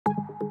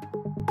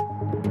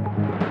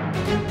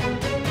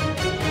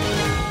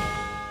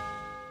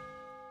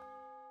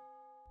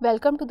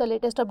Welcome to the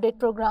latest update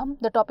program.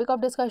 The topic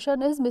of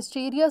discussion is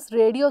mysterious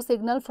radio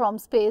signal from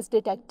space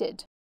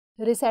detected.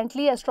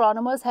 Recently,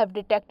 astronomers have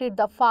detected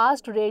the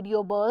fast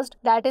radio burst,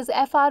 that is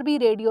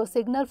FRB radio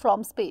signal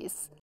from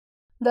space.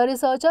 The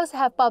researchers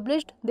have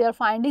published their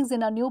findings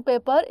in a new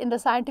paper in the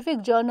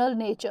scientific journal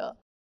Nature.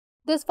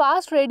 This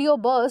fast radio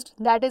burst,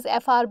 that is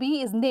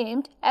FRB, is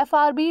named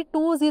FRB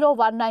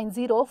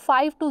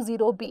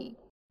 20190-520b.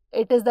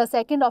 It is the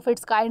second of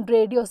its kind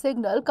radio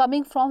signal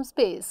coming from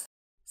space.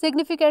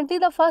 Significantly,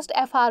 the first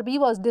FRB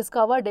was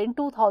discovered in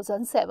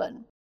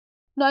 2007.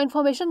 Now,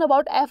 information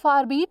about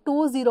FRB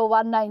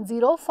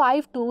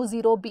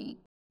 20190-520b.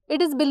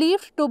 It is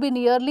believed to be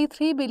nearly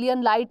 3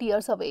 billion light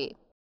years away.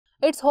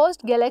 Its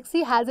host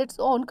galaxy has its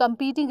own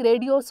competing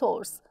radio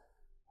source.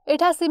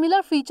 It has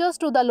similar features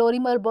to the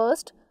Lorimer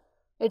burst.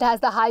 It has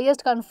the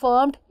highest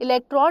confirmed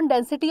electron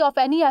density of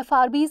any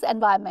FRB's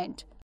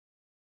environment.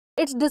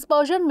 Its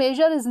dispersion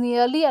measure is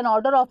nearly an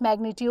order of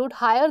magnitude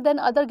higher than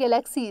other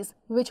galaxies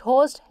which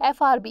host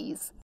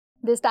FRBs.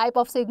 This type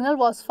of signal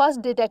was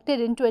first detected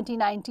in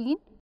 2019.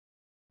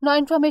 Now,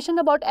 information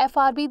about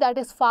FRB, that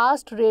is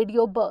fast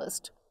radio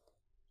burst.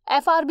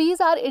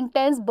 FRBs are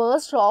intense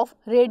bursts of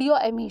radio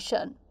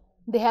emission.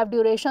 They have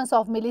durations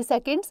of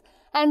milliseconds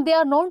and they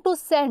are known to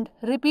send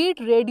repeat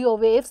radio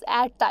waves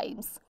at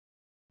times.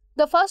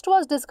 The first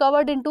was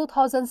discovered in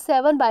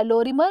 2007 by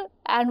Lorimer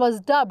and was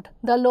dubbed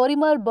the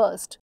Lorimer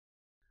burst.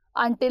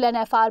 Until an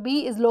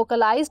FRB is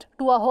localized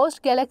to a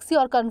host galaxy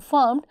or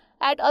confirmed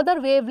at other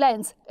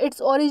wavelengths,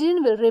 its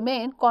origin will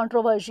remain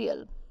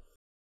controversial.